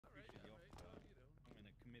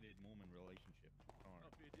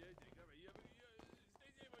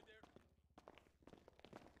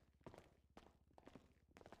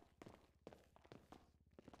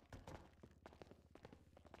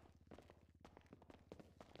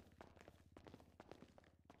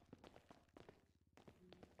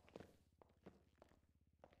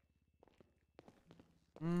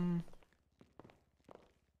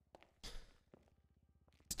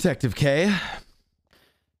Detective K.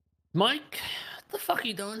 Mike, what the fuck are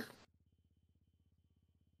you doing?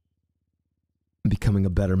 I'm becoming a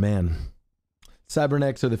better man.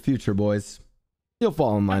 Cybernetics are the future, boys. You'll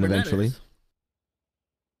fall in line eventually.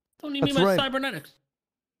 Don't need me by cybernetics.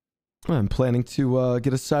 I'm planning to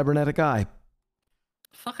get a cybernetic eye.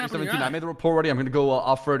 Fuck happened to your eye? I made the report already. I'm going to go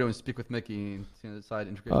off-road and speak with Mickey and decide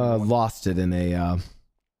integration. Lost it in a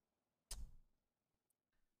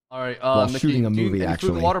all right, while Mickey, shooting a movie, any food actually.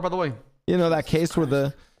 and water, by the way? You know that case where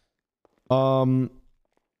the no,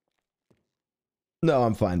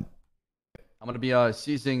 I'm fine. I'm going to be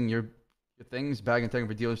seizing your things, bag and taking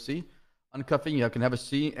for DOC, uncuffing you. I can have a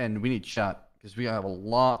seat, and we need chat because we have a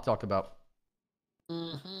lot to talk about.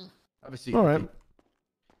 Have a seat. All right. Do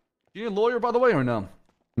you need a lawyer, by the way, or no?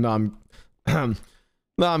 No, I'm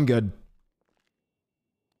no, I'm good.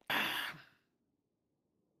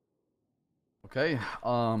 Okay.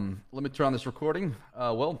 Let me turn on this recording.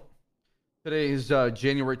 Well, today is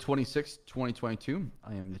January 26th, 2022.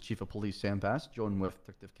 I am the Chief of Police, Sam Bass, joined with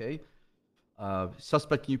Detective K.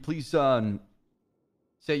 Suspect, can you please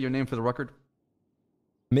say your name for the record?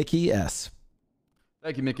 Mickey S.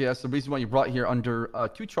 Thank you, Mickey S. The reason why you brought here under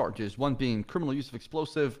 2 charges, one being criminal use of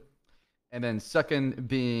explosive, and then second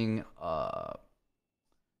being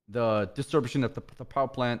the distribution of the power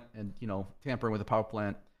plant and, you know, tampering with the power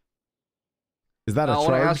plant. Is that a charge?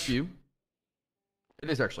 I want to ask you. It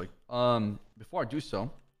is actually. Before I do so,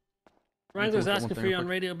 Wrangler's asking for you on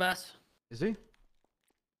radio, Bass. Is he?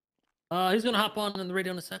 He's gonna hop on the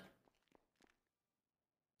radio in a sec.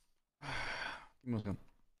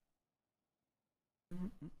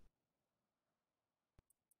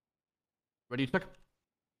 Ready to check?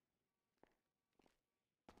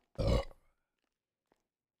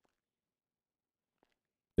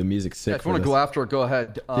 The music's sick. Yeah, if you want to go after it, go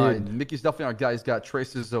ahead. Mickey's definitely our guy. He's got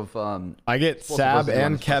traces of. I get Sab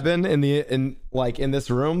and Kevin in this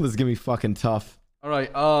room. This is gonna be fucking tough. All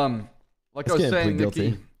right. Like I was saying,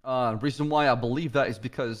 Mickey. Reason why I believe that is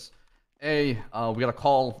because we got a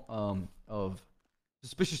call of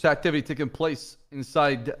suspicious activity taking place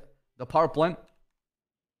inside the power plant.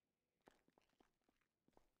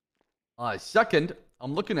 Second,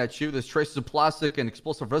 I'm looking at you. There's traces of plastic and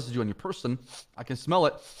explosive residue on your person. I can smell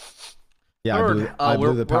it. Yeah, Third, I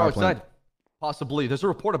blew the power outside. plant. Possibly. There's a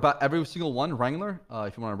report about every single one, Wrangler,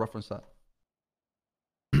 if you want to reference that.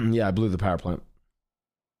 Yeah, I blew the power plant.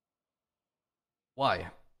 Why?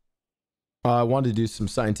 I wanted to do some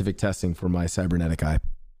scientific testing for my cybernetic eye.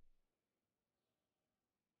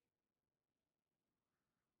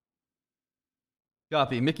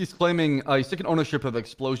 Copy. Mickey's claiming he's taking ownership of the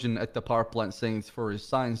explosion at the power plant, saying it's for his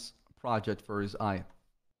science project for his eye.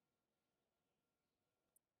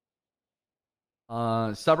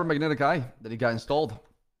 Cybermagnetic eye that he got installed.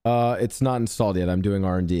 It's not installed yet. I'm doing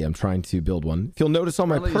R&D. I'm trying to build one. If you'll notice on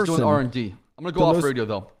my person, he's doing R&D. I'm gonna go off radio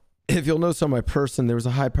though. If you'll notice on my person, there was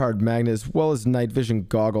a high-powered magnet as well as night vision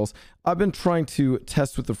goggles. I've been trying to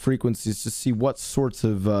test with the frequencies to see what sorts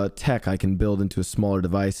of tech I can build into a smaller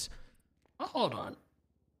device. Oh, hold on.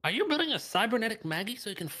 Are you building a cybernetic Maggie so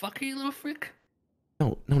you can fuck her, you little freak?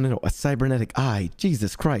 No. A cybernetic eye.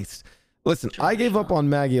 Jesus Christ. Listen, I gave up on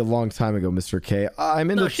Maggie a long time ago, Mr. K. I'm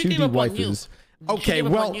into 2D waifus. Okay,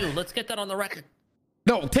 well, let's get that on the record.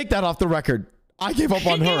 No, take that off the record. I gave up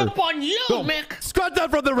on her. She gave up on you, no, Mick. Scrub that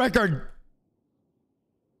from the record.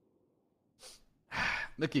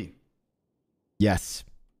 Mickey. Yes.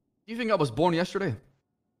 Do you think I was born yesterday?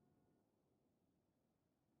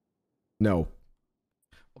 No.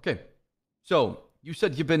 Okay. So, you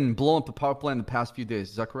said you've been blowing up the power plant in the past few days.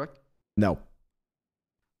 Is that correct? No.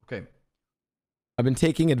 Okay. I've been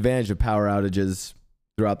taking advantage of power outages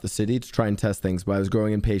throughout the city to try and test things, but I was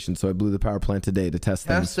growing impatient, so I blew the power plant today to test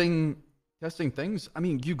things. Testing things? I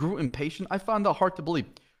mean, you grew impatient? I found that hard to believe.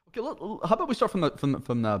 Okay, how about we start from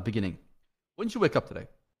the beginning? When did you wake up today?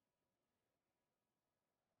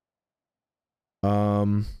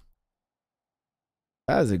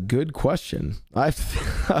 That is a good question. I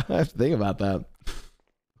have to think about that.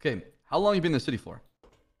 Okay, how long have you been in the city for?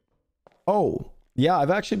 Oh, yeah, I've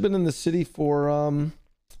actually been in the city for, oh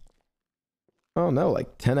no,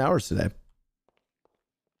 like 10 hours today.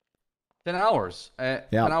 10 hours? Yeah.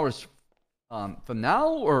 10 hours from now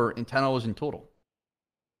or in 10 hours in total?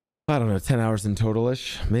 I don't know, 10 hours in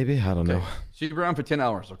total-ish, maybe. I don't know. So you've been around for 10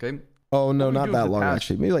 hours, okay? Oh no, not that long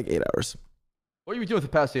actually. Maybe like 8 hours. What are you doing for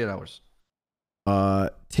the past 8 hours?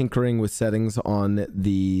 Tinkering with settings on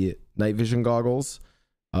the night vision goggles.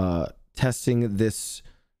 Testing this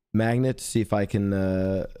magnet to see if I can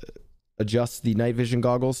adjust the night vision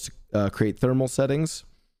goggles to create thermal settings.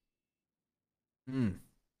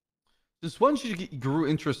 Since when did you grew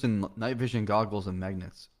interest in night vision goggles and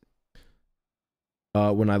magnets?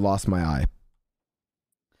 When I lost my eye.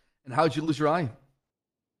 And how did you lose your eye?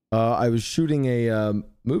 I was shooting a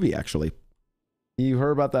movie actually. You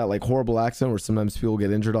heard about that like horrible accident where sometimes people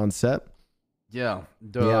get injured on set? Yeah,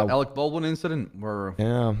 the Alec Baldwin incident where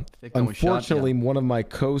unfortunately one of my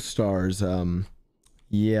co-stars fired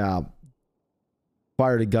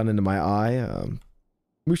a gun into my eye.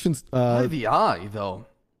 We shouldn't why the eye though?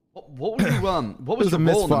 What were you what was your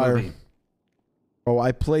role misfire. in the movie? Oh,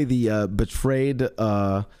 I play the betrayed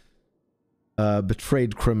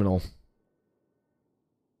criminal.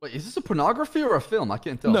 Wait, is this a pornography or a film? I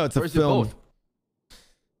can't tell. No, it's a film.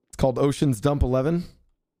 It's called Ocean's Dump 11.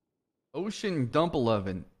 Ocean Dump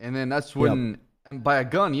 11. And then that's when, by a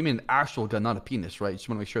gun, you mean an actual gun, not a penis, right? Just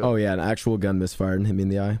want to make sure. Oh, yeah, an actual gun misfired and hit me in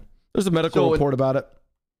the eye. There's a medical report about it.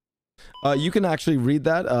 You can actually read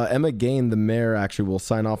that. Emma Gain, the mayor, actually will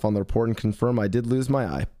sign off on the report and confirm I did lose my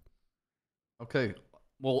eye. Okay.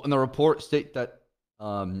 Well, in the report, state that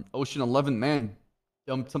Ocean 11 man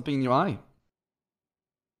dumped something in your eye.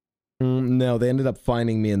 No, they ended up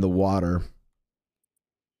finding me in the water.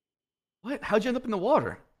 What? How'd you end up in the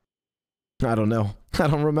water? I don't know. I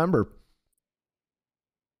don't remember.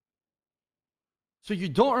 So you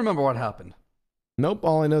don't remember what happened? Nope.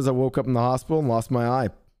 All I know is I woke up in the hospital and lost my eye.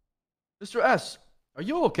 Mr. S, are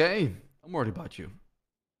you okay? I'm worried about you.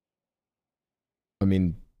 I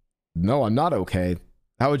mean, no, I'm not okay.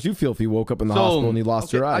 How would you feel if you woke up in the hospital and you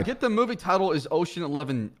lost your eye? I get the movie title is Ocean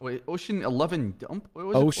 11. Wait, Ocean 11 Dump? What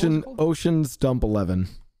was it? Ocean's Dump 11.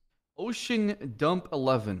 Ocean Dump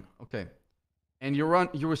 11. Okay. And you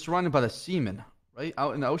were surrounded by the seamen, right?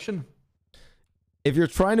 Out in the ocean? If you're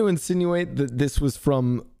trying to insinuate that this was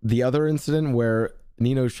from the other incident where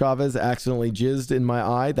Nino Chavez accidentally jizzed in my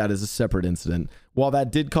eye, that is a separate incident. While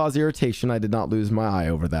that did cause irritation, I did not lose my eye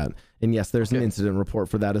over that. And yes, there's an incident report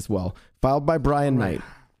for that as well. Filed by Brian Knight.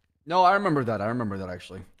 No, I remember that. I remember that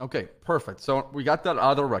actually. Okay, perfect. So we got that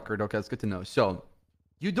out of the record. Okay, that's good to know. So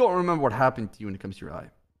you don't remember what happened to you when it comes to your eye?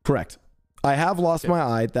 Correct. I have lost my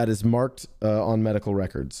eye. That is marked on medical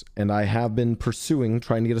records. And I have been pursuing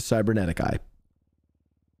trying to get a cybernetic eye.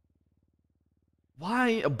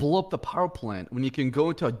 Why blow up the power plant when you can go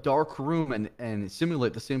into a dark room and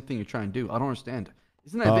simulate the same thing you're trying to do? I don't understand.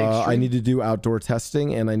 Isn't that big? I need to do outdoor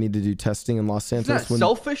testing, and I need to do testing in Los Santos. Isn't that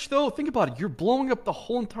selfish, though? Think about it. You're blowing up the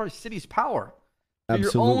whole entire city's power. For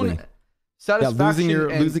absolutely. Your own satisfaction.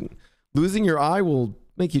 Yeah, losing your eye will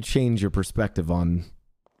make you change your perspective on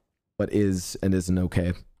what is and isn't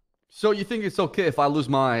okay. So you think it's okay if I lose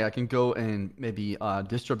my eye, I can go and maybe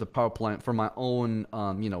disturb the power plant for my own,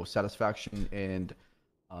 satisfaction and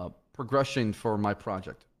progression for my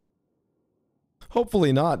project?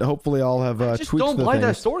 Hopefully not. Hopefully I'll have tweaks. Just don't buy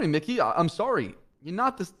that story, Mickey. I'm sorry. You're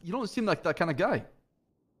not this. You don't seem like that kind of guy.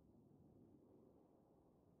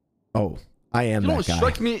 Oh, I am that guy. You don't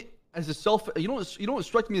strike me as a You don't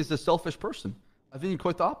strike me as a selfish person. I think you're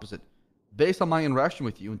quite the opposite. Based on my interaction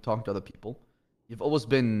with you and talking to other people, you've always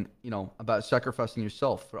been, about sacrificing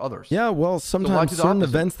yourself for others. Yeah, well, sometimes certain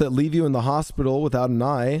events that leave you in the hospital without an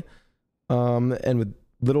eye, and with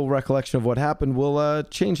little recollection of what happened, will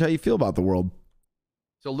change how you feel about the world.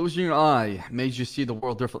 So losing your eye made you see the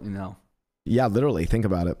world differently now. Yeah, literally. Think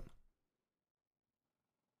about it.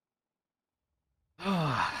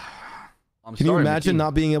 Can you imagine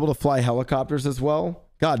not being able to fly helicopters as well?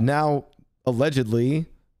 God, now, allegedly,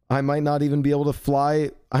 I might not even be able to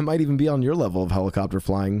fly. I might even be on your level of helicopter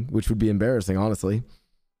flying, which would be embarrassing, honestly.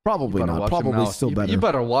 Probably not. Probably still better. You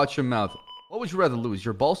better watch your mouth. What would you rather lose,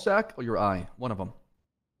 your ball sack or your eye? One of them.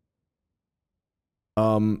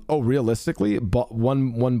 Realistically,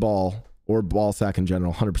 one ball or ball sack in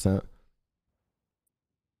general, 100%.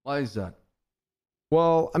 Why is that?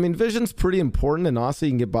 Well, I mean, vision's pretty important, and also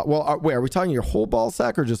you can get. Well, wait, are we talking your whole ball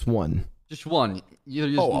sack or just one? Just one. Either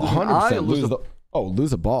just 100%.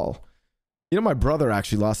 Lose a ball. You know, my brother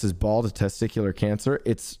actually lost his ball to testicular cancer.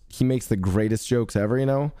 He makes the greatest jokes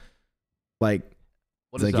ever. Like,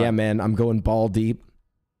 he's like, yeah, man, I'm going ball deep,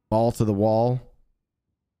 ball to the wall.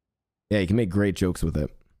 Yeah, you can make great jokes with it.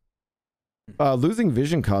 Losing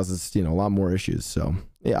vision causes, a lot more issues. So,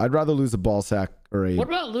 yeah, I'd rather lose a ball sack or a... What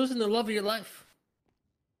about losing the love of your life?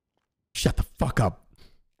 Shut the fuck up.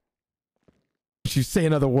 you say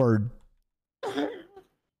another word.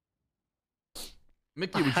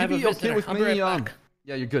 Mickey, would you be okay with me?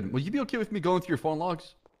 Yeah, you're good. Would you be okay with me going through your phone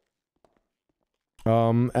logs?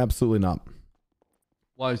 Absolutely not.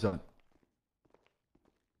 Why is that?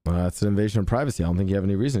 It's an invasion of privacy. I don't think you have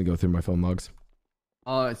any reason to go through my phone logs.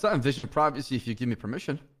 It's not invasion of privacy if you give me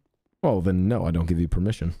permission. Well, then no, I don't give you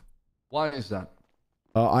permission. Why is that?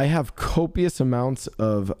 I have copious amounts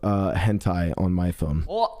of hentai on my phone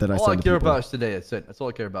All that I I send care to people. about is today. That's it. That's all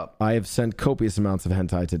I care about. I have sent copious amounts of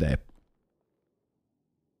hentai today.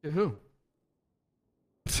 To who?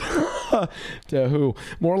 To who?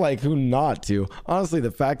 More like who not to. Honestly,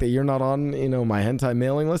 the fact that you're not on, my hentai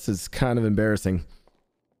mailing list is kind of embarrassing.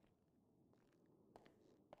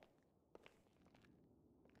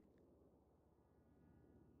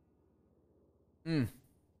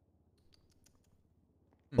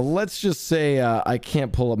 Well, let's just say I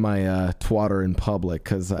can't pull up my twatter in public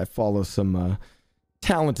because I follow some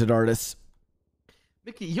talented artists.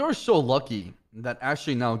 Mickey, you're so lucky that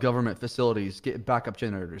actually now government facilities get backup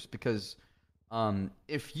generators because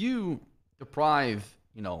if you deprive,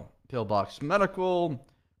 Pillbox Medical,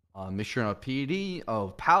 Mission PD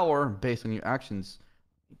of power based on your actions,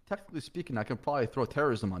 technically speaking, I can probably throw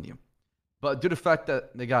terrorism on you. But due to the fact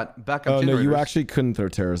that they got backup generators... No, you actually couldn't throw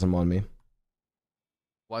terrorism on me.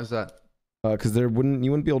 Why is that? Because you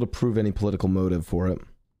wouldn't be able to prove any political motive for it.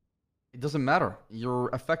 It doesn't matter. You're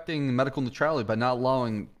affecting medical neutrality by not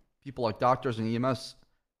allowing people like doctors and EMS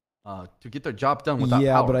to get their job done without power.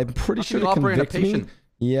 Yeah, but I'm pretty sure to convict me.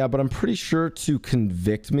 Yeah, but I'm pretty sure to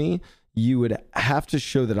convict me, you would have to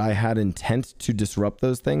show that I had intent to disrupt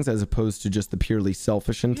those things as opposed to just the purely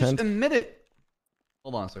selfish intent. Just admit it.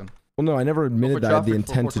 Hold on a second. Well, no, I never admitted that I had the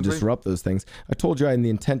intent to disrupt those things. I told you I had the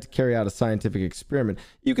intent to carry out a scientific experiment.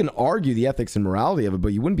 You can argue the ethics and morality of it,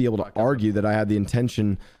 but you wouldn't be able to argue that I had the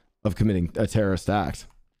intention of committing a terrorist act.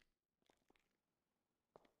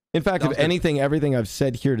 In fact, if anything, everything I've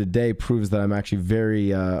said here today proves that I'm actually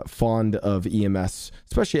very fond of EMS,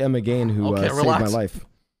 especially Emma Gain, who saved my life.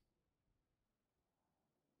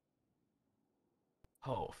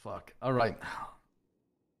 Oh, fuck. All right.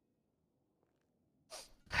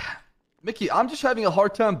 Mickey, I'm just having a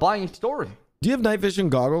hard time buying a story. Do you have night vision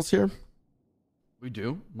goggles here? We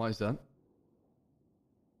do. Why is that?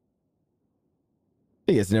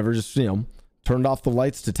 You guys never just, turned off the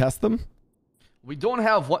lights to test them? We don't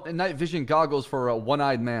have night vision goggles for a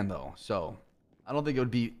one-eyed man, though. So I don't think it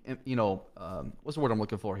would be, what's the word I'm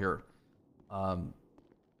looking for here? So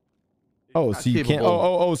you can't,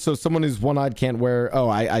 so someone who's one-eyed can't wear,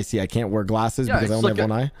 I see. I can't wear glasses because I only have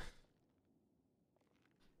one eye?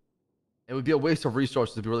 It would be a waste of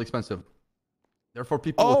resources. It'd be really expensive. Therefore,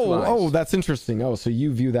 people with 2 eyes. Oh, that's interesting. Oh, so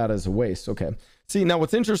you view that as a waste. Okay. See, now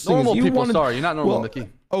what's interesting normal is you people, wanted... Sorry, you're not normal, Mickey.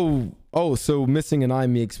 So missing an eye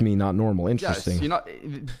makes me not normal. Interesting. Yes, you're not...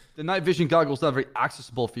 The night vision goggles not very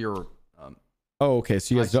accessible for your... okay.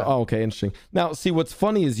 So you guys... okay, interesting. Now, see, what's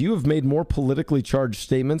funny is you have made more politically charged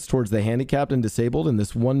statements towards the handicapped and disabled in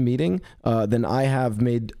this one meeting than I have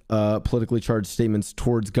made politically charged statements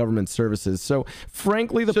towards government services. So,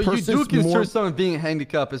 frankly, the person... So you do consider someone being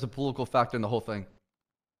handicapped as a political factor in the whole thing?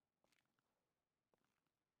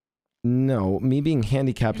 No, me being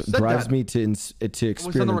handicapped drives me to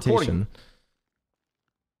experimentation.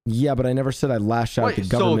 Yeah, but I never said I lash out at the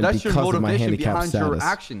government because of my handicap status. Your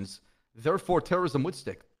actions. Therefore, terrorism would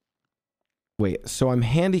stick. Wait, so I'm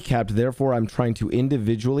handicapped, therefore I'm trying to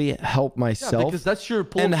individually help myself? Yeah, because that's your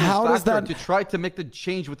political factor to try to make the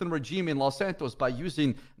change within the regime in Los Santos by using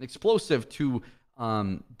an explosive to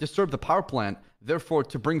disturb the power plant, therefore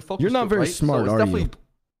to bring focus. You're not very smart, are you?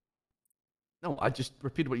 No, I just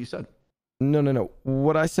repeated what you said. No.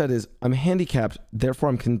 What I said is I'm handicapped, therefore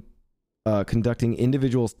I'm conducting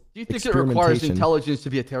individual experimentation. Do you think it requires intelligence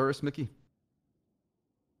to be a terrorist, Mickey?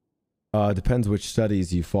 Depends which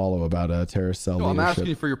studies you follow about terrorist cell leadership. I'm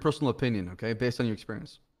asking for your personal opinion, okay, based on your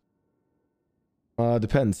experience.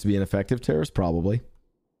 Depends. To be an effective terrorist, probably.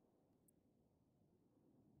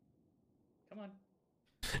 Come on.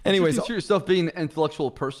 Anyways, do you consider yourself being an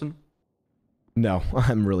intellectual person? No,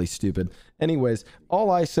 I'm really stupid. Anyways, all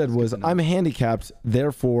I said was I'm handicapped,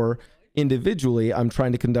 therefore, individually, I'm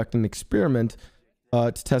trying to conduct an experiment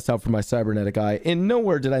to test out for my cybernetic eye. And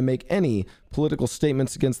nowhere did I make any political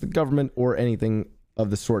statements against the government or anything of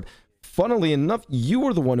the sort. Funnily enough, you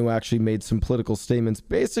were the one who actually made some political statements,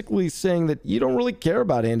 basically saying that you don't really care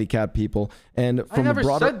about handicapped people. And from I never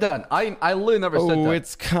said that. I literally never said that. Oh,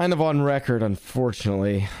 it's kind of on record,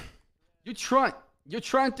 unfortunately. You're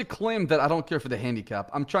trying to claim that I don't care for the handicap.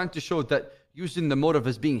 I'm trying to show that using the motive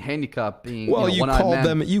as being handicapped, being well,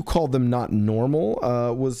 you called them not normal.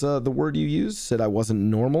 Was the word you used? Said I wasn't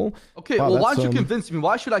normal. Okay, wow, well, why don't you convince me?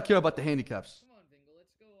 Why should I care about the handicaps? Come on, Bingo.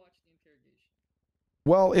 Let's go watch the interrogation.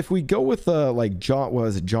 Well, if we go with like John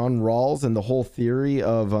Rawls and the whole theory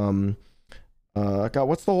of God,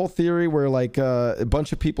 what's the whole theory where like a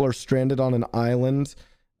bunch of people are stranded on an island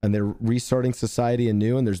and they're restarting society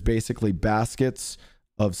anew, and there's basically baskets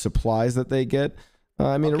of supplies that they get.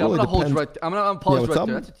 I mean, okay, it really depends. I'm gonna pause right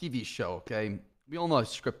there. That's a TV show, okay? We all know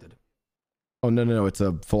it's scripted. Oh no, it's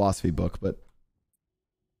a philosophy book, but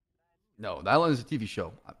no, that one is a TV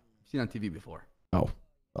show. I've seen it on TV before. Oh,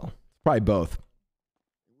 well, probably both.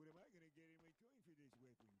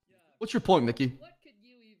 What's your point, Mickey?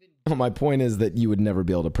 Well, my point is that you would never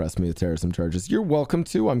be able to press me with terrorism charges. You're welcome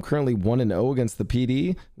to. I'm currently 1-0 against the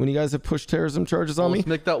PD when you guys have pushed terrorism charges on me. Let's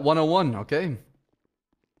make that 101, okay?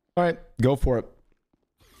 All right, go for it.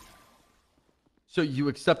 So you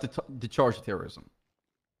accept the charge of terrorism?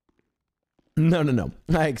 No.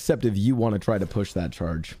 I accept if you want to try to push that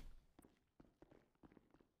charge.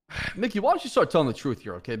 Mickey, why don't you start telling the truth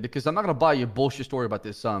here, okay? Because I'm not going to buy you a bullshit story about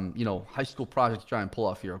this, high school project to try and pull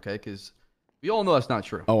off here, okay? Because we all know that's not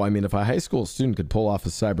true. Oh, I mean, if a high school student could pull off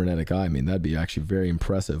a cybernetic eye, I mean, that'd be actually very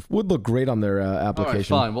impressive. Would look great on their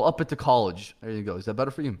application. All right, fine. We'll up it to college. There you go. Is that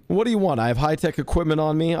better for you? What do you want? I have high-tech equipment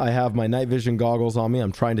on me. I have my night vision goggles on me.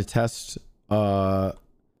 I'm trying to test how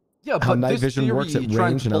night vision works at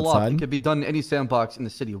range and outside. It could be done in any sandbox in the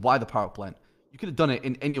city. Why the power plant? You could have done it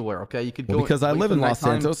in anywhere, okay? You could go because I live in Los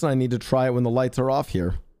Santos and I need to try it when the lights are off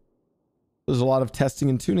here. There's a lot of testing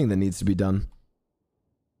and tuning that needs to be done.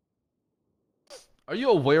 Are you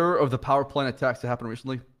aware of the power plant attacks that happened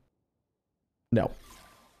recently? No.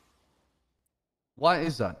 Why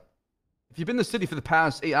is that? If you've been in the city for the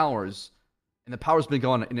past 8 hours and the power's been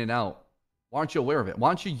going in and out, why aren't you aware of it? Why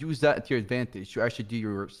don't you use that to your advantage to actually do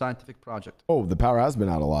your scientific project? Oh, the power has been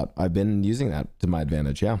out a lot. I've been using that to my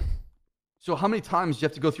advantage, yeah. So how many times do you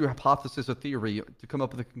have to go through a hypothesis or theory to come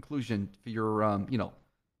up with a conclusion for your,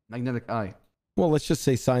 magnetic eye? Well, let's just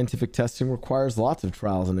say scientific testing requires lots of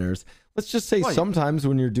trials and errors. Let's just say sometimes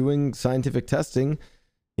when you're doing scientific testing,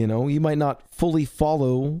 you might not fully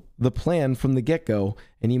follow the plan from the get-go,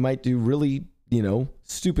 and you might do really,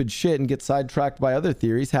 stupid shit and get sidetracked by other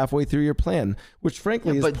theories halfway through your plan, which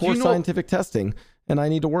frankly is poor scientific testing, and I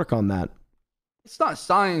need to work on that. It's not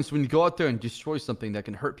science when you go out there and destroy something that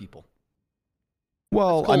can hurt people.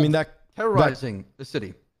 Well, I mean, terrorizing the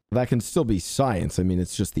city. That can still be science. I mean,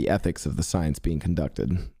 it's just the ethics of the science being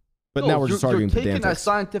conducted. But now we're just arguing pedantics. You're taking a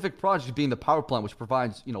scientific project being the power plant, which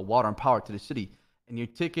provides, water and power to the city, and you're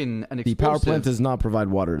taking an explosive. The power plant does not provide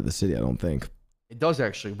water to the city, I don't think. It does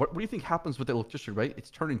actually. What do you think happens with the electricity, right? It's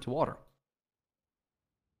turned into water.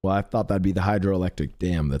 Well, I thought that'd be the hydroelectric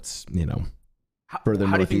dam that's, further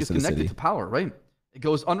how do you think northeast it's of the connected city. to power, right? It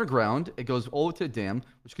goes underground. It goes over to the dam,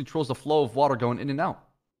 which controls the flow of water going in and out.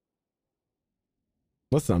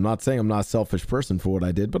 Listen, I'm not saying I'm not a selfish person for what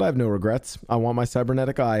I did, but I have no regrets. I want my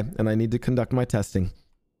cybernetic eye, and I need to conduct my testing.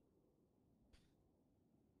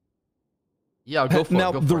 Yeah, go for it.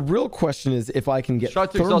 Now, the real question is if I can get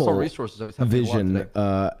thermal vision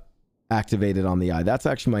activated on the eye. That's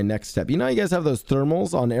actually my next step. You know how you guys have those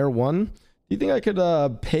thermals on Air 1? Do you think I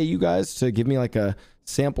could pay you guys to give me like a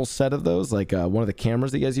sample set of those, like one of the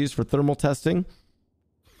cameras that you guys use for thermal testing?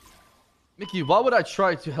 Mickey, why would I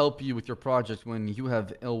try to help you with your project when you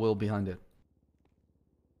have ill will behind it?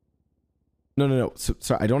 No.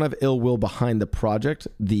 Sorry, I don't have ill will behind the project.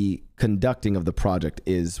 The conducting of the project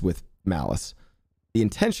is with malice. The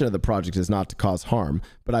intention of the project is not to cause harm,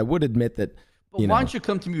 but I would admit that, But why don't you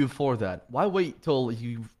come to me before that? Why wait till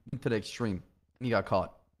you went to the extreme and you got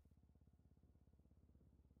caught?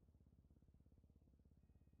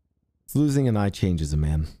 Losing an eye changes a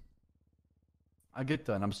man. I get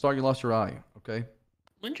that. I'm sorry you lost your eye, okay?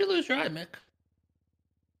 When'd you lose your eye, Mick?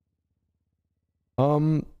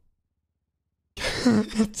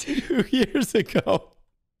 2 years ago.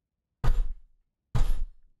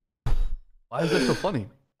 Why is that so funny?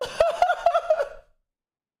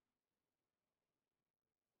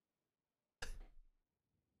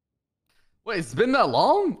 Wait, it's been that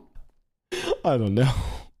long? I don't know.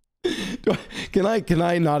 Can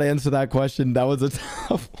I not answer that question? That was a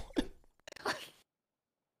tough one.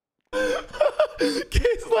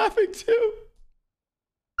 Kay's laughing too.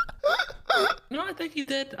 No, I think he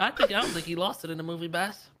did. I don't think he lost it in the movie,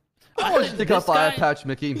 Bass. Why don't you take out the eye patch,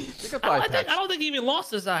 Mickey? Take out the eye I patch. don't think he even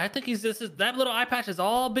lost his eye. I think he's just that little eye patch is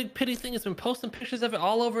all big pity thing. He's been posting pictures of it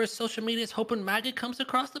all over his social medias, hoping Maggie comes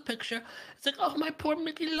across the picture. It's like, oh, my poor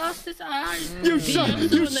Mickey lost his eye. You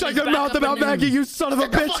shut your mouth about Maggie, you son of a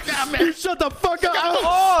bitch. You shut the fuck up.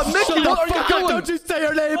 Oh, Mickey, what are you doing? Don't you say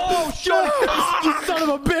her name. Oh, shut up. You son of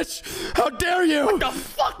a bitch. How dare you? What the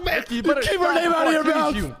fuck, man? You better Keep her name out of your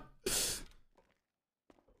mouth.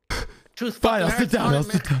 Fine, I'll sit down. I'll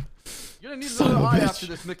sit down. You're gonna need another eye after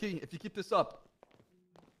this, Mickey, if you keep this up.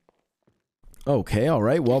 Okay, all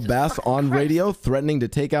right. Well, Bass on radio threatening to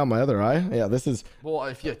take out my other eye. Yeah, this is... Well,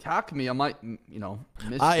 if you attack me, I might,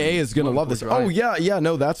 miss IA is going to love this. Oh, yeah.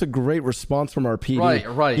 No, that's a great response from our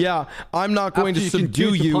PD. Right. Yeah, I'm not going to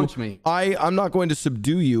subdue you. Punch me. I'm not going to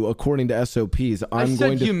subdue you according to SOPs. I'm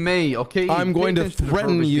going to... you may, okay? I'm going to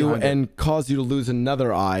threaten you and cause you to lose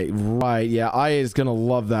another eye. Right, yeah. IA is going to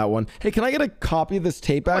love that one. Hey, can I get a copy of this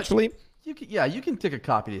tape, actually? You can take a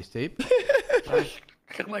copy of this tape.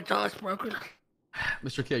 Check my jaw's broken.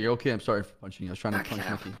 Mr. K, you're okay. I'm sorry for punching you. I was trying to punch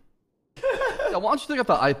Mickey. Yeah, why don't you take out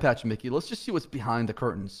the eye patch, Mickey? Let's just see what's behind the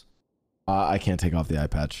curtains. I can't take off the eye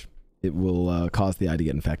patch. It will cause the eye to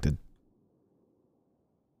get infected.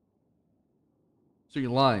 So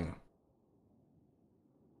you're lying.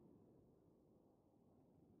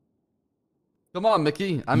 Come on,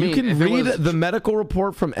 Mickey. You can read the medical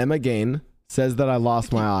report from Emma Gain. Says that I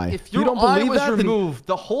lost my eye. If your eye was removed,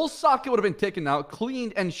 the whole socket would have been taken out,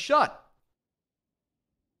 cleaned, and shut.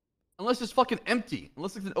 Unless it's fucking empty.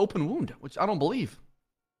 Unless it's an open wound, which I don't believe.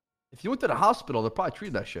 If you went to the hospital, they'll probably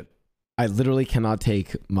treat that shit. I literally cannot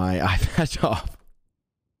take my eye patch off.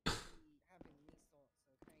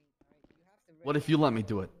 What if you let me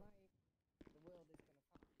do it?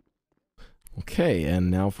 Okay,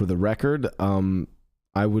 and now for the record,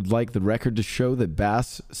 I would like the record to show that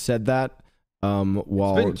Bass said that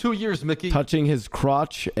while it's been 2 years, Mickey. Touching his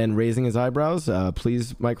crotch and raising his eyebrows.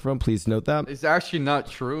 Please, microphone, please note that. It's actually not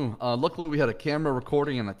true. Luckily, we had a camera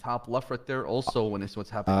recording in the top left right there also when it's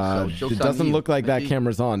what's happening. So it doesn't look like Mickey. That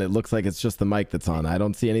camera's on. It looks like it's just the mic that's on. I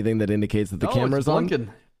don't see anything that indicates that the camera's on.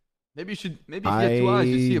 Maybe if you get 2 eyes,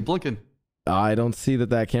 you see it blinking. I don't see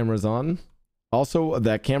that camera's on. Also,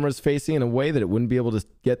 that camera's facing in a way that it wouldn't be able to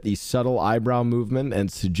get the subtle eyebrow movement and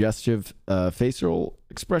suggestive facial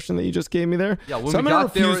expression that you just gave me there. Yeah, so I'm going to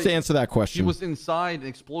refuse to answer that question. He was inside, an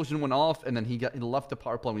explosion went off, and then he left the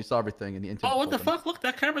power plant. We saw everything. And oh, what the fuck? Look,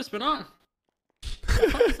 that camera's been on. What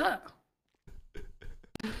the fuck is that?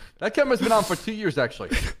 That camera's been on for 2 years,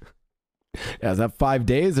 actually. Yeah, is that 5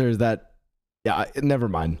 days or is that... Yeah, never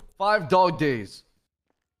mind. 5 dog days.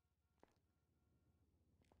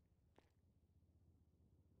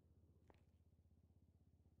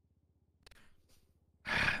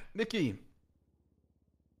 Mickey.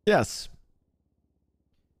 Yes.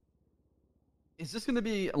 Is this going to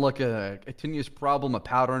be like a continuous problem, a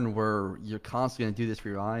pattern where you're constantly going to do this for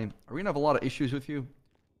your eye? Are we going to have a lot of issues with you?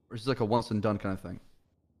 Or is this like a once and done kind of thing?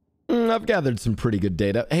 I've gathered some pretty good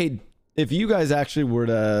data. Hey, if you guys actually were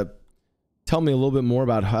to tell me a little bit more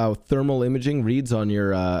about how thermal imaging reads on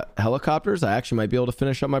your helicopters, I actually might be able to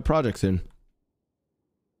finish up my project soon.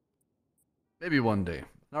 Maybe one day.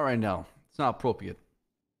 Not right now. It's not appropriate.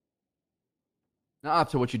 Not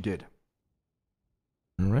after what you did.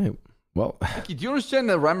 All right. Well, Mickey, do you understand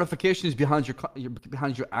the ramifications behind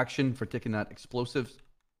your action for taking that explosives?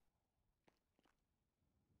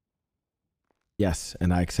 Yes,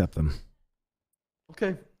 and I accept them.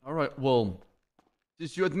 Okay. All right. Well,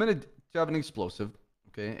 since you admitted to having an explosive,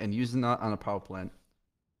 okay, and using that on a power plant,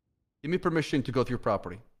 give me permission to go through your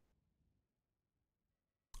property.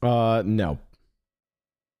 No.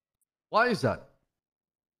 Why is that?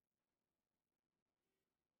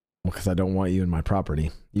 Because I don't want you in my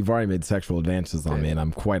property. You've already made sexual advances on me, and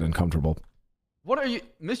I'm quite uncomfortable. What are you...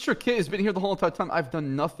 Mr. K has been here the whole entire time. I've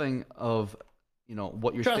done nothing of,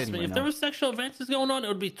 what you're stating right now. Trust me, if there was sexual advances going on, it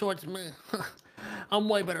would be towards me. I'm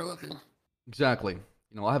way better looking. Exactly.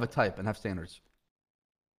 I have a type and have standards.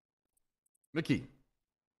 Mickey,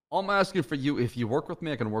 all I'm asking for you, if you work with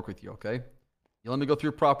me, I can work with you, okay? You let me go through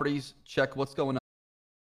your properties, check what's going on.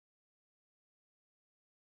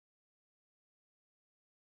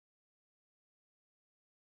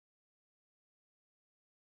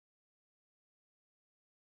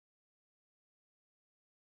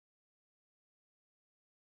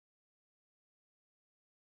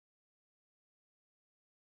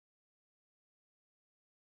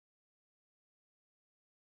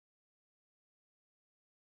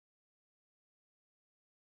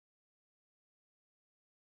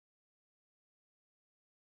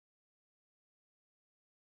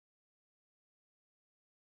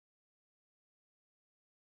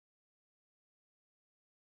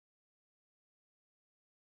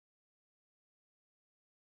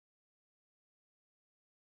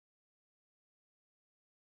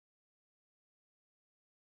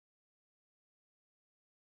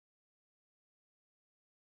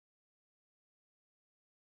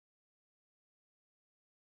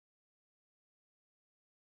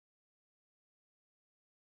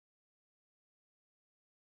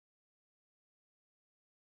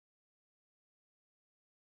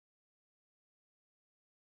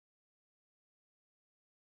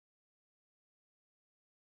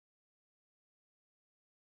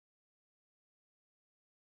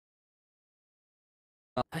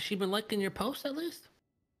 Has she been liking your posts at least?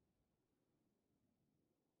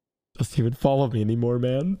 Doesn't even follow me anymore,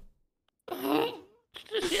 man.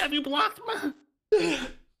 Does she have you blocked, man?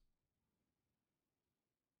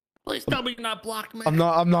 Please tell me you're not blocked, man.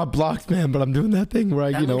 I'm not blocked, man, but I'm doing that thing where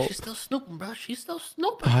you know. She's still snooping, bro. She's still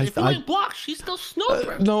snooping. If you ain't blocked, she's still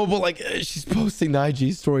snooping. No, but like she's posting the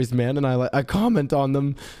IG stories, man, and I comment on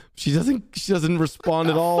them. She doesn't respond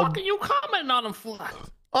at all. What the fuck are you commenting on them for?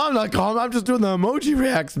 I'm not commenting. I'm just doing the emoji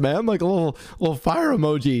reacts, man, like a little fire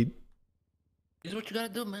emoji. Here's what you gotta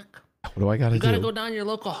do, Mick. What do I gotta do? You gotta go down to your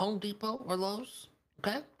local Home Depot or Lowe's.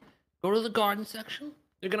 Okay, go to the garden section.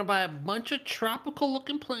 You're gonna buy a bunch of tropical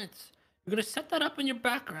looking plants. You're gonna set that up in your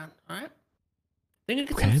background, alright? Then you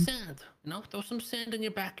get some sand, throw some sand in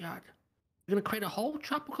your backyard. You're gonna create a whole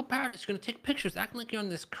tropical paradise. You're gonna take pictures, acting like you're on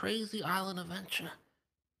this crazy island adventure.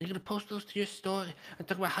 You're gonna post those to your story and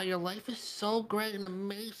talk about how your life is so great and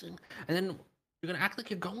amazing. And then you're gonna act like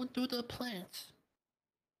you're going through the plants.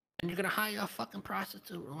 And you're gonna hire a fucking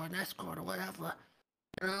prostitute or an escort or whatever,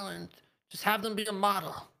 and just have them be a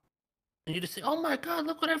model. And you just say, oh my God,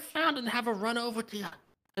 look what I found, and have her run over to you.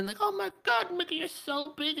 And like, oh my God, Mickey, you're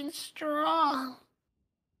so big and strong.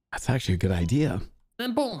 That's actually a good idea.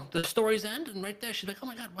 Then boom, the stories end, and right there, she's like, oh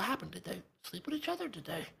my God, what happened? Did they sleep with each other? Did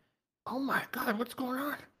they? Oh my God, what's going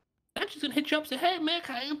on? Then she's gonna hit you up and say, hey, Mick,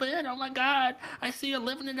 how you been? Oh my God, I see you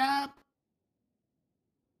living it up.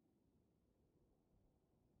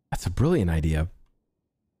 That's a brilliant idea.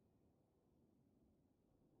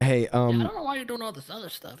 Hey, I don't know why you're doing all this other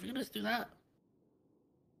stuff. You can just do that.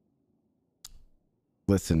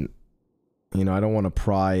 Listen, I don't want to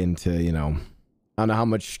pry into, I don't know how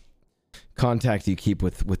much contact you keep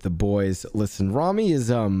with the boys. Listen, Rami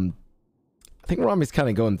is, I think Rami's kind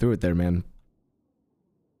of going through it there, man.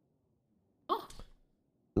 Oh.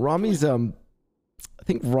 Rami's, I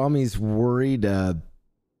think Rami's worried,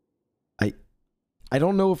 I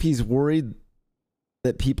don't know if he's worried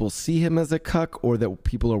that people see him as a cuck or that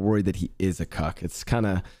people are worried that he is a cuck. It's kind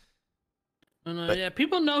of... yeah,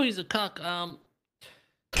 people know he's a cuck. I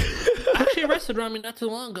actually arrested Rami not too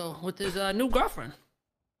long ago with his new girlfriend.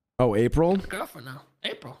 Oh, April? Girlfriend now.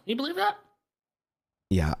 April. You believe that?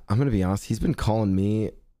 Yeah, I'm going to be honest. He's been calling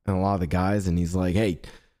me and a lot of the guys, and he's like, hey,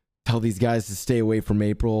 tell these guys to stay away from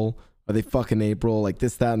April. Are they fucking April? Like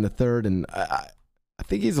this, that, and the third. And I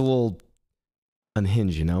think he's a little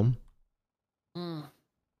unhinged,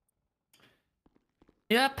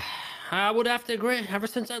 Yep, I would have to agree. Ever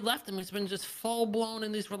since I left him, he's been just full blown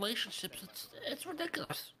in these relationships. It's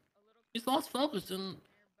ridiculous. He's lost focus, and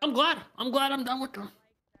I'm glad I'm done with him.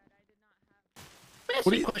 Let me ask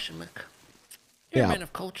you a question, Mick. You're a man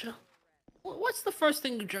of culture. What's the first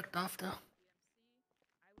thing you jerked off to?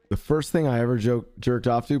 The first thing I ever jerked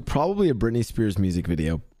off to, probably a Britney Spears music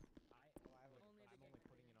video.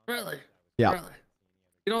 Really? Yeah. Really?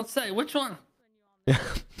 You don't say. Which one? Yeah.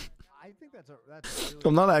 I think that's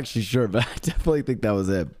I'm not actually sure, but I definitely think that was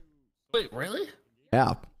it. Wait, really?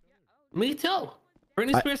 Yeah. Me too.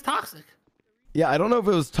 Britney Spears Toxic. Yeah, I don't know if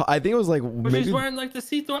it was... I think it was like... But maybe... she's wearing like the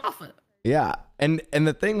see-through outfit. Yeah. And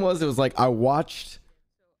the thing was, it was like I watched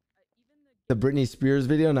the Britney Spears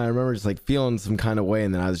video and I remember just like feeling some kind of way,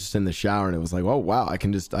 and then I was just in the shower and it was like, oh wow, I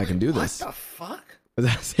can do this. What the fuck? Was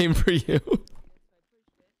that the same for you?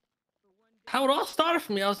 How it all started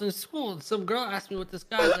for me, I was in school and some girl asked me what this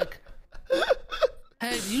guy's like,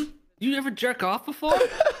 hey, you ever jerk off before?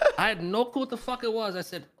 I had no clue what the fuck it was. I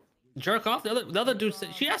said, jerk off? The other dude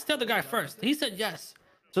said, she asked the other guy first. He said yes.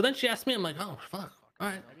 So then she asked me, I'm like, oh fuck. All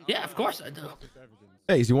right. Yeah, of course I do.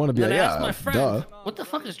 Hey, so you want to be like, I yeah, asked my friend, duh. What the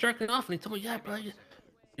fuck is jerking off? And he told me, yeah, bro, you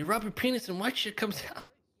rub your penis and white shit comes out.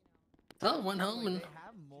 So I went home and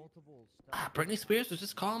Britney Spears was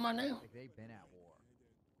just calling my name.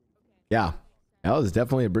 Yeah, that was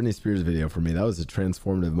definitely a Britney Spears video for me. That was a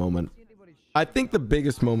transformative moment. I think the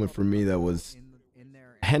biggest moment for me, though, was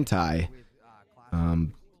hentai.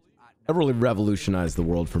 It really revolutionized the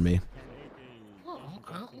world for me. Oh,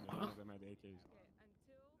 okay.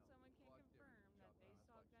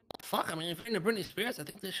 Fuck, I mean, if you're into Britney Spears, I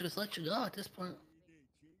think they should just let you go at this point.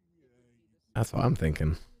 That's what I'm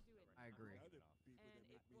thinking. I agree.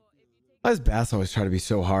 Why does Bass always try to be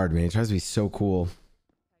so hard, man? He tries to be so cool.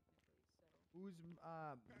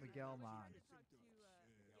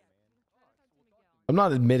 I'm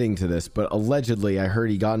not admitting to this, but allegedly I heard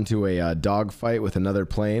he got into a dog fight with another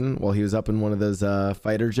plane while he was up in one of those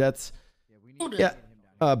fighter jets. Yeah,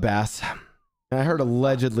 Bass. I heard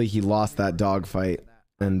allegedly he lost that dog fight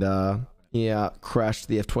and yeah, crashed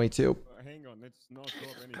the F-22.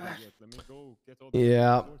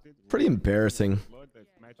 Yeah, pretty embarrassing.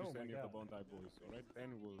 the Bondi Boys, alright? Then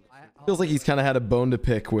we'll... Feels like he's kind of had a bone to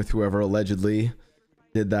pick with whoever allegedly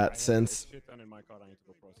did that since. Shit done in my car, I need to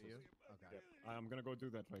go process. Okay. Yeah, I'm gonna go do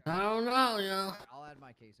that right I now. don't know, you know. I'll add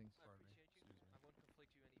my casings.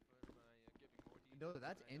 No,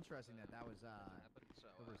 that's interesting that was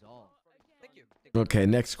the result. Thank you. Okay,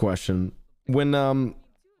 next question. When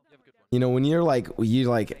you know, when you're like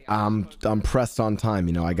I'm pressed on time,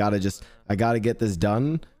 you know, I gotta get this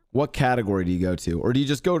done. What category do you go to? Or do you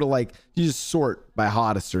just go to like, you just sort by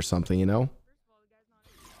hottest or something, you know?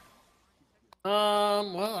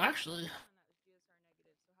 Well, actually,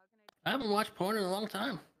 I haven't watched porn in a long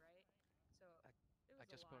time.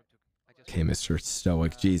 Okay, Mr.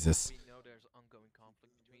 Stoic, Jesus. We know there's ongoing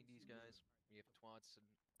conflict between these guys. We have twats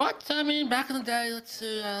and But I mean, back in the day, let's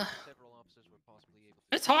see. several officers were possibly able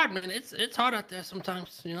to. It's hard, man. It's hard out there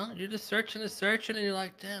sometimes. You know, you're just searching and searching, and you're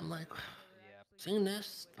like, damn, like, seen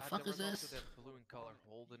this? The fuck is this?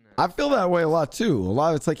 I feel that way a lot too. A lot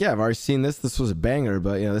of it's like, yeah, I've already seen this. This was a banger,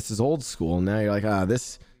 but you know, this is old school. And now you're like,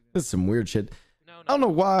 this is some weird shit. I don't know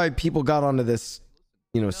why people got onto this,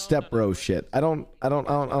 you know, step bro shit. I don't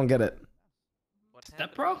get it.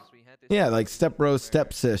 Step bro? Yeah, like step bro,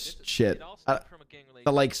 step sis shit.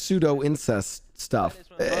 The like pseudo incest stuff.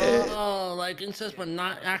 Oh, like incest, but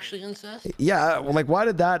not actually incest? Yeah, well, like why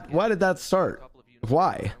did that start?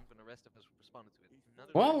 Why?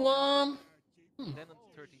 Well, Then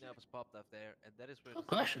 13 hours popped up there, and that is where Good the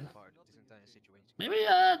question. part of this entire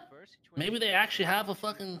situation. maybe they actually have a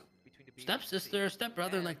fucking stepsister or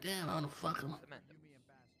stepbrother, and like, damn, I wanna fuck him.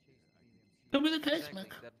 Could be the case, man.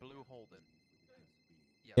 That blue Holden.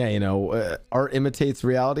 Yeah, you know, art imitates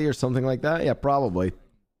reality or something like that. Yeah, probably.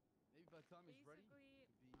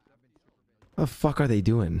 What the fuck are they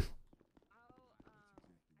doing?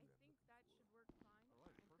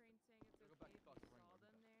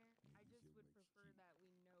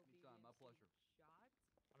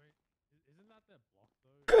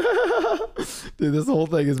 Dude, this whole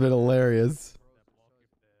thing has been hilarious.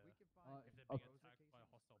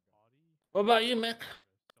 What about you, Mick?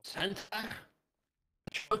 Sentai?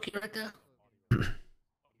 Chucky right there?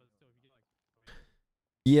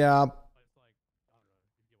 Yeah.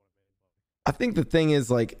 I think the thing is,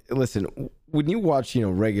 like, listen, when you watch, you know,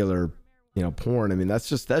 regular, you know, porn, I mean, that's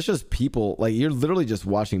just people, like, you're literally just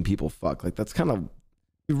watching people fuck. Like, that's kind of,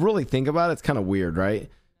 you really think about it, it's kind of weird, right?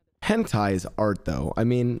 Hentai is art, though. I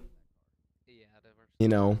mean, you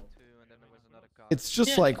know, it's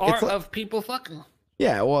just like, art it's like, of people fucking.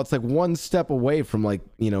 yeah, well, it's like one step away from, like,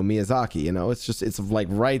 you know, Miyazaki, you know, it's just, it's like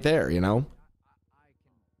right there, you know?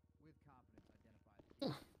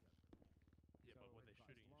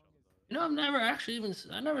 You know, I've never actually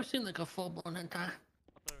I've never seen like a full-blown hentai.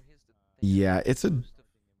 Yeah, it's a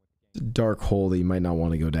dark hole that you might not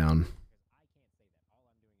want to go down.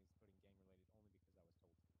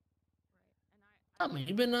 I mean,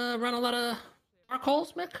 you've been around a lot of dark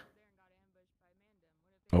holes, Mick?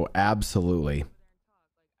 Oh, absolutely.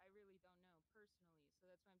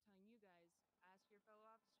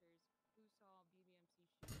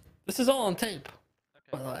 This is all on tape,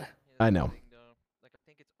 by the way. I know. Like, I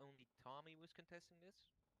think it's only Tommy who's contesting this.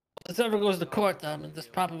 If this ever goes to court, though, I mean, this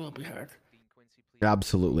probably will be heard.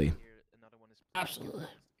 Absolutely. Absolutely.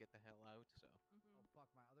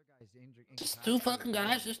 Just two fucking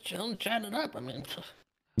guys just chilling, chatting it up. I mean,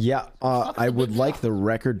 Yeah, I would like the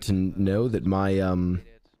record to know that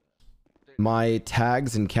my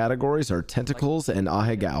tags and categories are tentacles and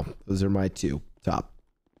ahegao. Those are my two top.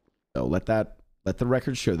 So let the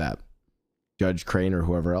record show that. Judge Crane or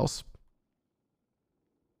whoever else.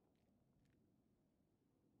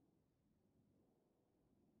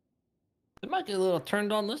 they might get a little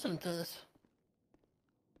turned on listening to this.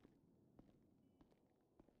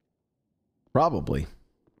 Probably.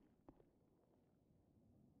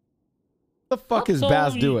 What the fuck is So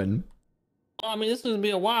Baz you- doing? Well, I mean, this is gonna be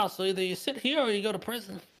a while, so either you sit here or you go to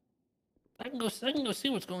prison. I can go see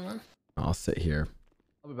what's going on. I'll sit here.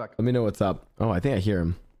 I'll be back. Let me know what's up. Oh, I think I hear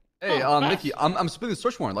him. Hey, Oh, Mickey, I'm submitting the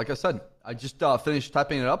search warrant. Like I said, I just finished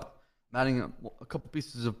typing it up. I'm adding a couple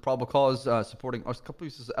pieces of probable cause supporting, or a couple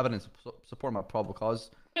pieces of evidence supporting my probable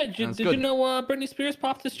cause. Hey, did Sounds you good. know Britney Spears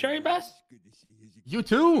popped this cherry bass? You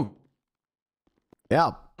too.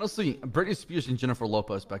 Yeah. Honestly, Britney Spears and Jennifer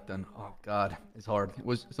Lopez back then. Oh God, it's hard. It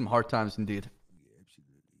was some hard times indeed.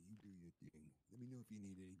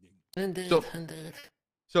 Indeed, So- indeed.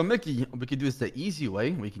 So Mickey, we could do this the easy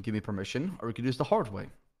way. We can give me permission, or we could do this the hard way.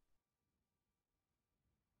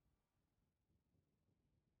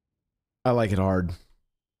 I like it hard.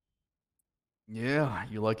 Yeah,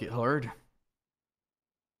 you like it hard.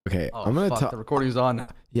 Okay, Oh, I'm gonna fuck, tell. the recording's on.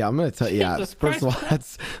 Yeah, I'm gonna tell. Yeah, Jesus first of all,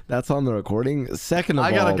 Christ. that's on the recording. Second of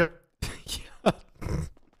I all, gotta go.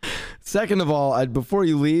 second of all, before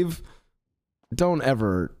you leave, don't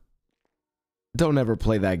ever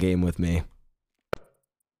play that game with me.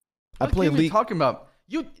 I What play game are you League. talking about?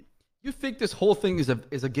 You think this whole thing is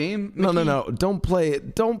a game? No, Mickey? no. Don't play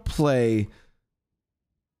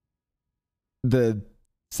the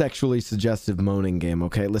sexually suggestive moaning game.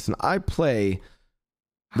 Okay, listen. I play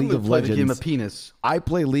I League would of play the game Legends. of penis. I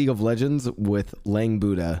play League of Legends with Lang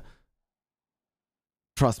Buddha.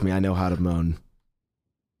 Trust me, I know how to moan.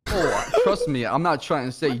 Oh, trust me, I'm not trying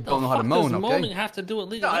to say you What the don't know how to fuck moan, does okay? moaning have to do with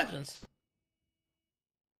League of Yeah, Legends?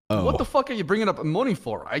 Oh, What the fuck are you bringing up moaning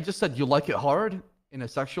for? I just said you like it hard in a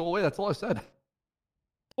sexual way. That's all I said.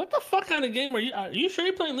 What the fuck kind of game are you? Are you sure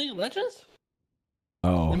you're playing League of Legends? You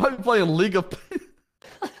oh. might be playing League of.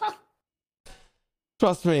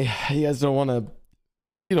 Trust me, you guys don't want to.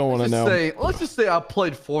 You don't want to know. Let's just say I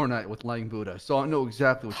played Fortnite with Lang Buddha, so I know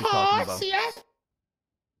exactly what you're talking about.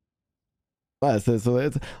 So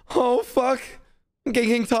it's oh fuck,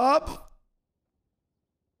 ganking top.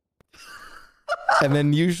 And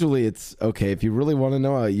then usually it's okay. If you really want to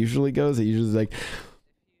know how it usually goes, it usually is like,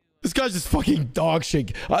 this guy's just fucking dog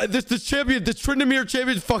shit. This Tryndamere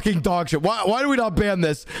champion is fucking dog shit. Why do we not ban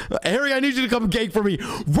this? Harry, I need you to come gank for me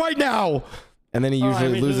right now. And then he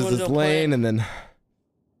usually loses his lane, and then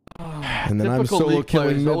I'm Typical solo League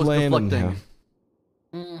killing players, mid always lane. And,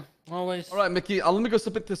 Mm, always. All right, Mickey, let me go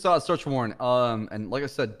submit this search warrant. And like I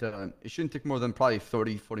said, it shouldn't take more than probably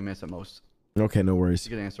 30, 40 minutes at most okay, no worries. to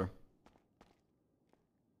get an answer.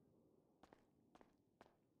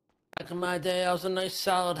 Back in my day, I was a nice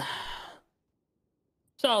solid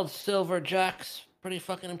silver jacks. Pretty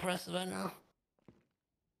fucking impressive, I know.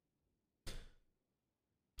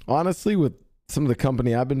 Honestly, with some of the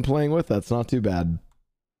company I've been playing with, that's not too bad.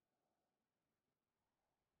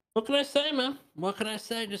 What can I say, man? What can I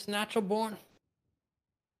say? Just natural born.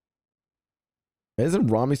 Isn't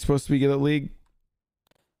Rami supposed to be good at League?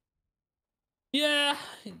 Yeah.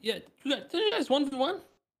 Did you guys 1v1?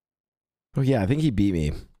 Oh yeah, I think he beat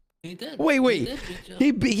me. He did. Wait. He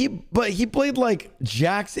did beat you. He played like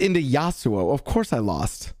Jax into Yasuo. Of course I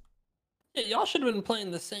lost. Yeah, y'all should have been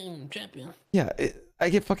playing the same champion. Yeah, I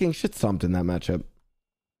get fucking shit stomped in that matchup.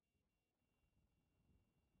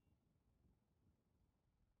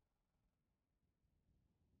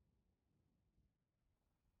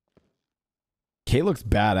 Kay looks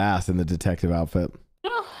badass in the detective outfit.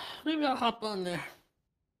 Well, maybe I'll hop on there.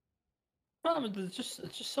 Problem is,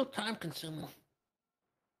 it's just so time consuming.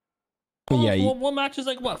 Yeah, one match is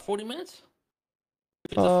like what, 40 minutes?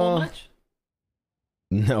 Is it a full match?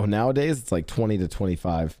 No, nowadays it's like 20 to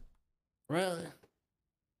 25. Really?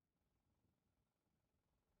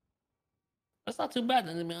 That's not too bad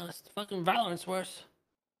then, to be honest. Fucking Valorant's worse.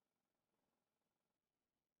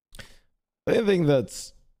 The other thing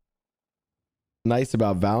that's nice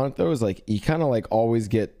about Valorant though is like you kind of like always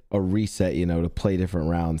get a reset, you know, to play different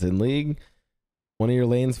rounds. In League, one of your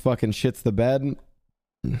lanes fucking shits the bed.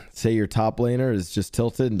 Say your top laner is just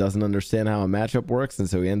tilted and doesn't understand how a matchup works, and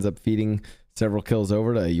so he ends up feeding several kills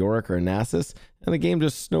over to a Yorick or a Nasus, and the game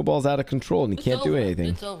just snowballs out of control and you can't do anything.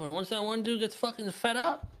 It's over. Once that one dude gets fucking fed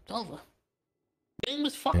up, it's over. Game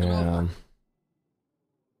is fucking over.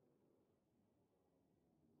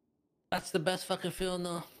 That's the best fucking feeling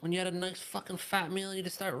though. When you had a nice fucking fat meal, you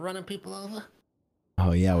just start running people over.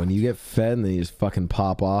 Oh yeah, when you get fed and then you just fucking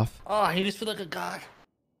pop off. Oh, you just feel like a god.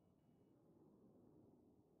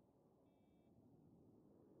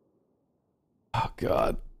 Oh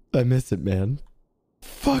god, I miss it, man.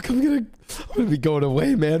 Fuck, I'm gonna be going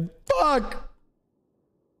away, man. Fuck.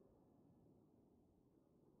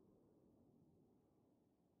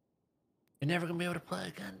 You're never gonna be able to play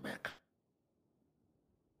again, Mick.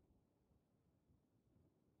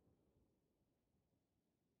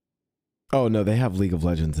 Oh no, they have League of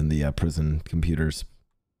Legends in the prison computers.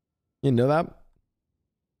 You know that?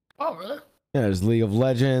 Oh, really? Yeah, there's League of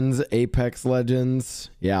Legends, Apex Legends.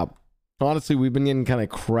 Yeah. Honestly, we've been getting kind of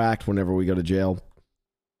cracked whenever we go to jail.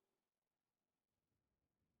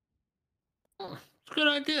 Oh, it's a good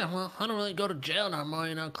idea. Well, I don't really go to jail no more,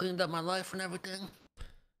 you know, cleaned up my life and everything.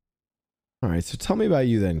 All right, so tell me about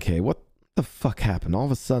you then, Kay. What the fuck happened? All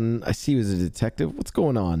of a sudden, I see you as a detective. What's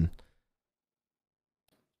going on?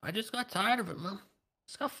 I just got tired of it, man.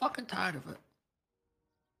 Just got fucking tired of it.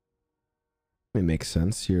 It makes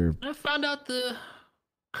sense. You're... I found out the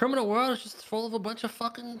criminal world is just full of a bunch of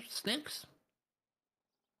fucking snakes.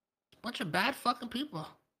 A bunch of bad fucking people.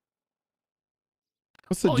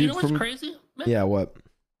 What's the dude you know what's from... crazy, man? Yeah, what?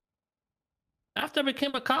 After I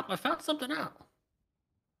became a cop, I found something out.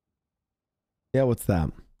 Yeah, what's that?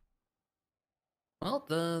 Well,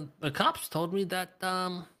 the cops told me that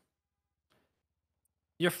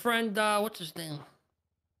your friend what's his name?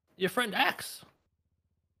 Your friend X.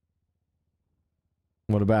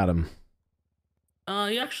 What about him?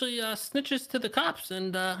 He actually snitches to the cops,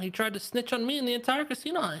 and he tried to snitch on me in the entire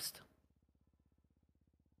casino heist.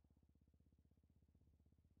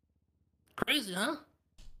 Crazy, huh?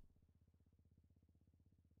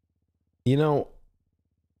 You know,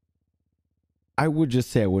 I would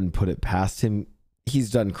just say I wouldn't put it past him.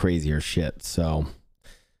 He's done crazier shit, so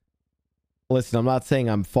listen, I'm not saying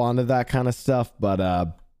I'm fond of that kind of stuff, but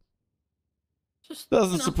Just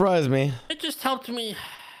doesn't surprise me. It just helped me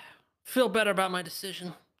feel better about my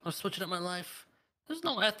decision of switching up my life. There's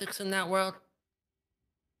no ethics in that world.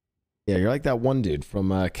 Yeah, you're like that one dude from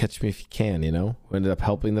Catch Me If You Can, you know, who ended up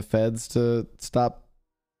helping the feds to stop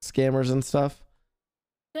scammers and stuff.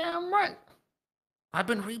 Damn right. I've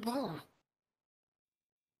been reborn.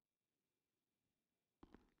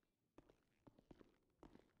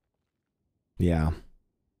 Yeah.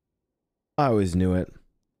 I always knew it.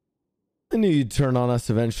 I knew you'd turn on us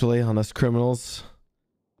eventually, on us criminals.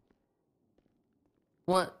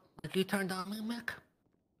 What? Like you turned on me, Mick?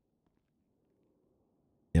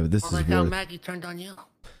 Yeah, but this Or is like how worth... Maggie turned on you?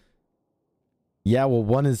 Yeah, well,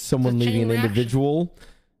 one is someone It's a leaving chain an individual.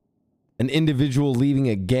 An individual leaving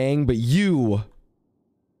a gang, but you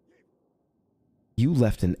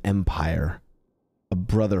left an empire, a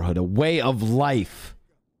brotherhood, a way of life.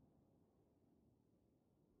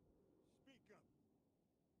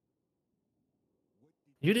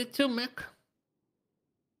 You did too, Mick.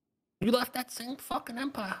 You left that same fucking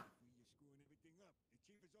empire.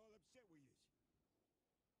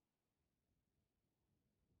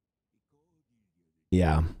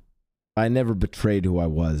 Yeah. I never betrayed who I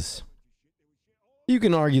was. You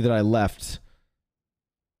can argue that I left.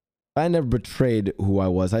 I never betrayed who I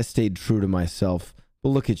was. I stayed true to myself. But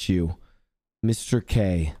look at you, Mr.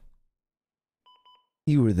 K.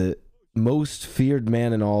 You were the most feared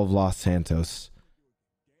man in all of Los Santos.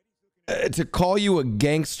 To call you a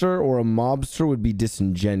gangster or a mobster would be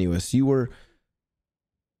disingenuous. You were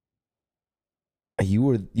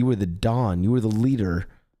the Don. You were the leader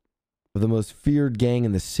of the most feared gang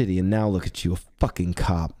in the city, and now look at you, a fucking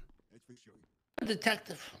cop.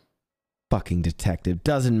 Detective. Fucking detective.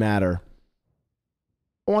 Doesn't matter.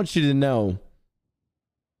 I want you to know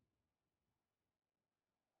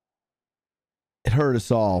it hurt us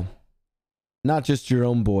all. Not just your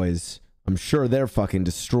own boys. I'm sure they're fucking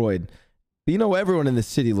destroyed. But you know, everyone in the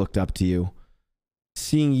city looked up to you.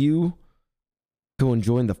 Seeing you go and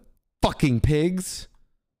join the fucking pigs.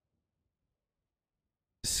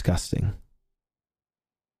 Disgusting.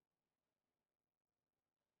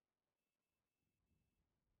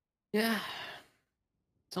 Yeah.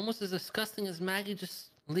 It's almost as disgusting as Maggie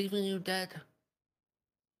just leaving you dead.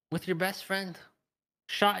 With your best friend.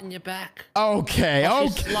 Shot in your back. Okay, While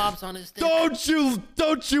she okay. slobs on his dick.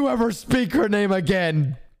 Don't you ever speak her name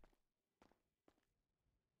again.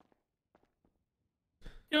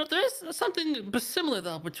 You know, there's something similar,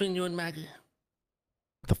 though, between you and Maggie.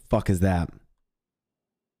 What the fuck is that?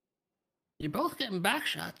 You're both getting back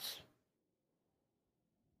shots.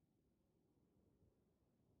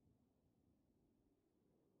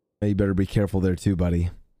 You better be careful there too,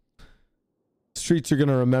 buddy. Streets are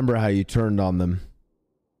gonna remember how you turned on them.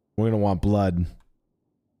 We're gonna want blood.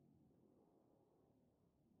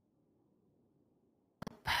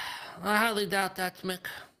 I highly doubt that, Mick.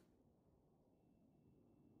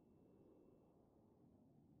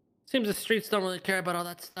 Seems the streets don't really care about all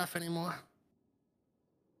that stuff anymore.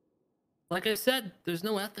 Like I said, there's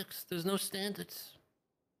no ethics, there's no standards.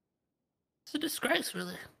 It's a disgrace,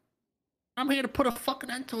 really. I'm here to put a fucking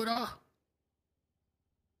end to it all.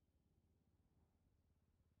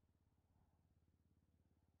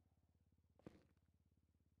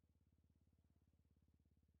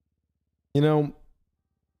 You know,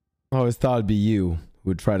 I always thought it'd be you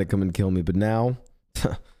who would try to come and kill me, but now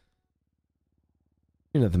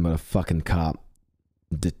you're nothing but a fucking cop.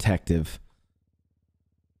 Detective.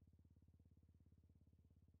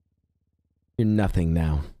 You're nothing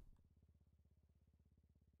now.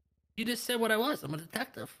 You just said what I was. I'm a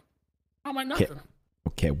detective. How am I nothing?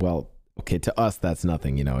 Okay, well, okay, to us that's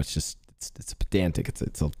nothing, you know. It's just it's pedantic. It's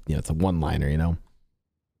a you know, it's a one-liner, you know.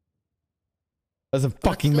 Doesn't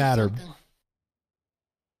fucking matter. Something.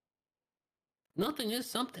 Nothing is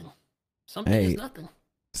something. Something Hey, is nothing.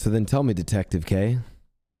 So then tell me, Detective K.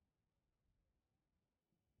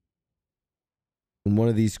 When one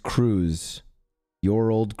of these crews, your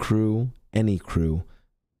old crew, any crew,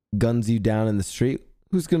 guns you down in the street,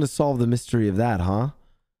 who's gonna solve the mystery of that, huh?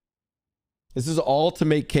 This is all to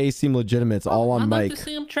make Kay seem legitimate. It's all on I'd like mic. to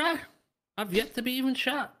see him try. I've yet to be even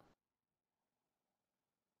shot.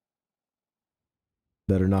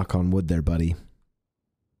 Better knock on wood there, buddy.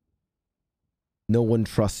 No one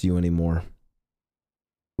trusts you anymore.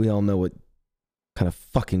 We all know what kind of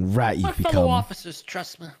fucking rat My you've fellow become. officers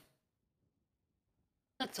trust me.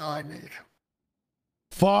 That's all I need.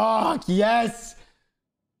 Fuck, yes!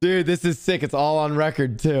 Dude, this is sick. It's all on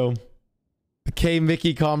record, too. The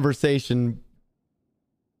K-Mickey conversation.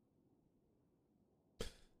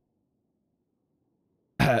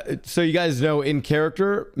 So you guys know, in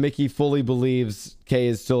character, Mickey fully believes Kay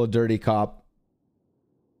is still a dirty cop.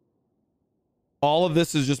 All of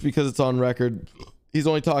this is just because it's on record. He's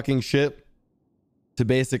only talking shit to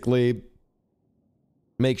basically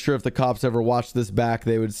make sure if the cops ever watch this back,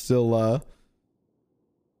 they would still,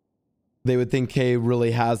 they would think Kay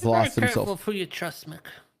really has lost Very himself. careful who you trust, Mick.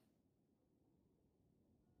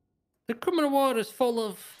 The criminal world is full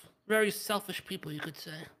of very selfish people, you could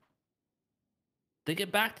say. They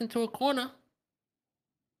get backed into a corner,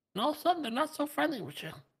 and all of a sudden they're not so friendly with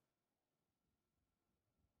you.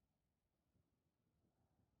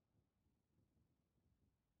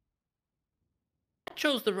 I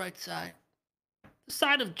chose the right side. The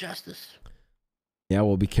side of justice. Yeah,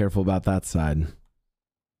 well, be careful about that side.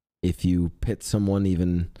 If you pit someone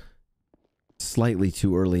even slightly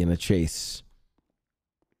too early in a chase,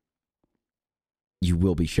 you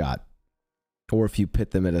will be shot. Or if you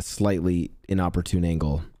pit them at a slightly inopportune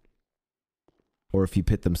angle. Or if you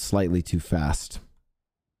pit them slightly too fast.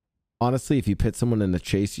 Honestly, if you pit someone in a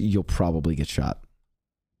chase, you'll probably get shot.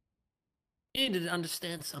 You need to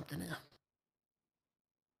understand something here.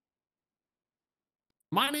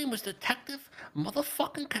 My name is Detective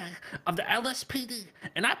Motherfucking K of the LSPD,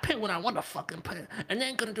 and I pit when I want to fucking pit, and they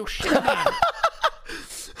ain't gonna do shit about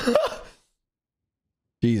it.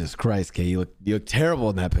 Jesus Christ, Kay, you look terrible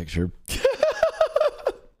in that picture.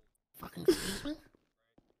 Fucking excuse me?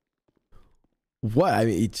 What? I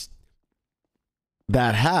mean, it's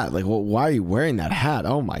that hat. Like, well, why are you wearing that hat?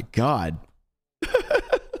 Oh my God.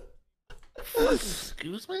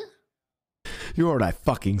 Excuse me? You heard what I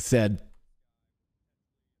fucking said.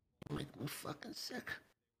 You make me fucking sick.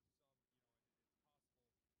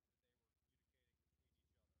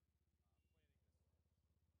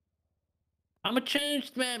 I'm a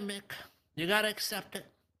changed man, Mick. You gotta accept it.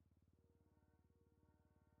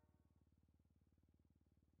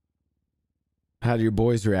 How do your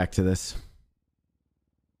boys react to this?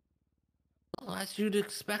 Well, as you'd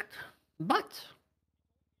expect. But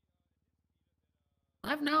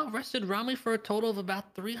I've now arrested Rami for a total of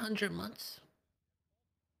about 300 months.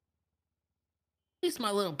 He's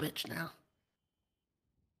my little bitch now.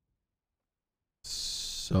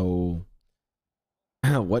 So,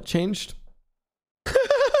 what changed?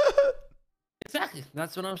 Exactly.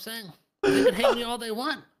 That's what I'm saying. They can hate me all they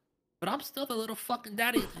want, but I'm still the little fucking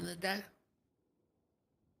daddy at the end of the day.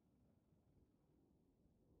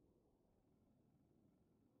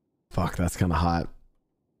 Fuck, that's kind of hot.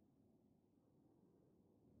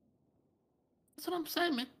 That's what I'm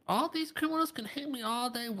saying, man. All these criminals can hate me all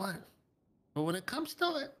they want, but when it comes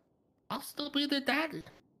to it, I'll still be their daddy.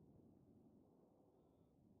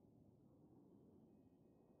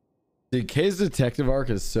 Dude, Kay's detective arc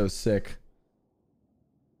is so sick.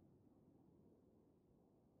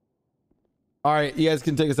 All right, you guys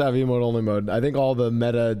can take us out of emote only mode. I think all the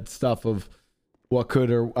meta stuff of what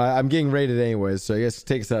could or I'm getting rated anyways, so you guys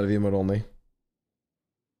take us out of emote only.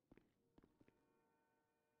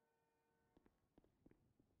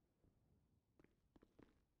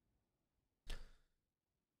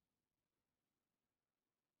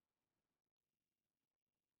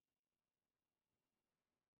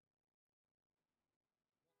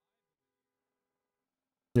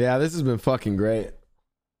 Yeah, this has been fucking great.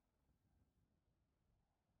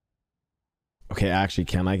 Okay, actually,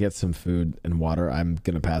 can I get some food and water? I'm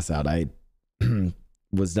gonna pass out. I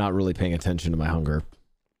was not really paying attention to my hunger.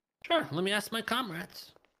 Sure, let me ask my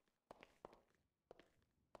comrades.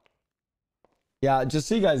 Yeah, just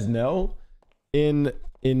so you guys know, in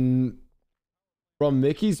from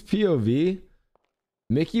Mickey's POV,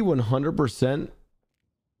 Mickey 100%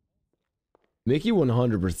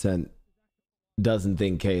 doesn't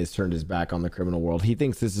think Kay has turned his back on the criminal world. He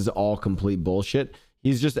thinks this is all complete bullshit.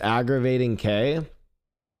 He's just aggravating Kay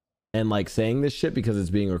and like saying this shit because it's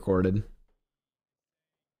being recorded.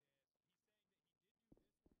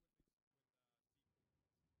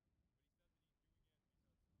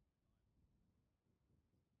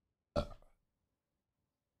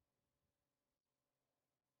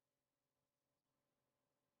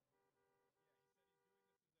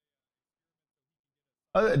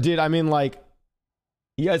 Dude, I mean, like,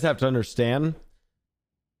 you guys have to understand.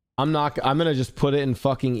 I'm gonna just put it in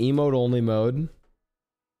fucking emote only mode.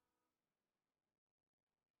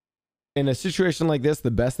 In a situation like this,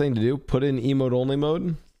 the best thing to do, put it in emote only mode.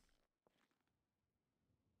 Here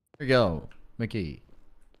we go, Mickey.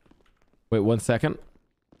 Wait 1 second.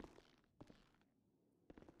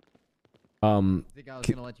 I think I was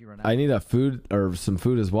gonna let you run out. I need a food or some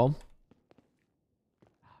food as well.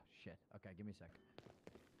 Oh, shit. Okay, give me a second.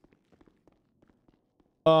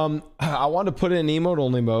 I want to put it in emote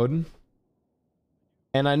only mode.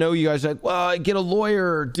 And I know you guys are like, well, get a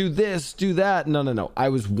lawyer, do this, do that. No. I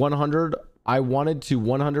wanted to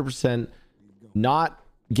 100% not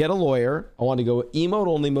get a lawyer. I want to go emote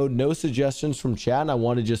only mode, no suggestions from chat. And I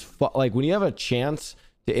want to just like when you have a chance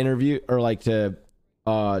to interview or like to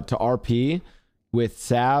RP with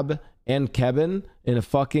Sab and Kevin in a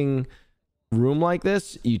fucking room like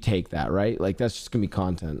this, you take that, right? Like that's just gonna be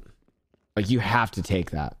content. Like you have to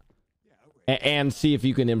take that and see if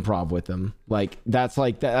you can improv with them. That's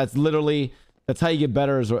literally that's how you get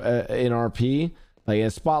better as in RP. Like in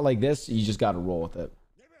a spot like this, you just got to roll with it.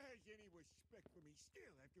 Never has any respect for me still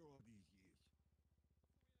after all these years.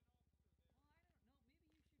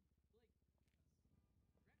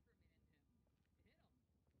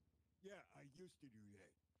 Yeah, I used to do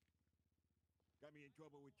that. Got me in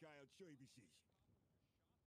trouble with child services.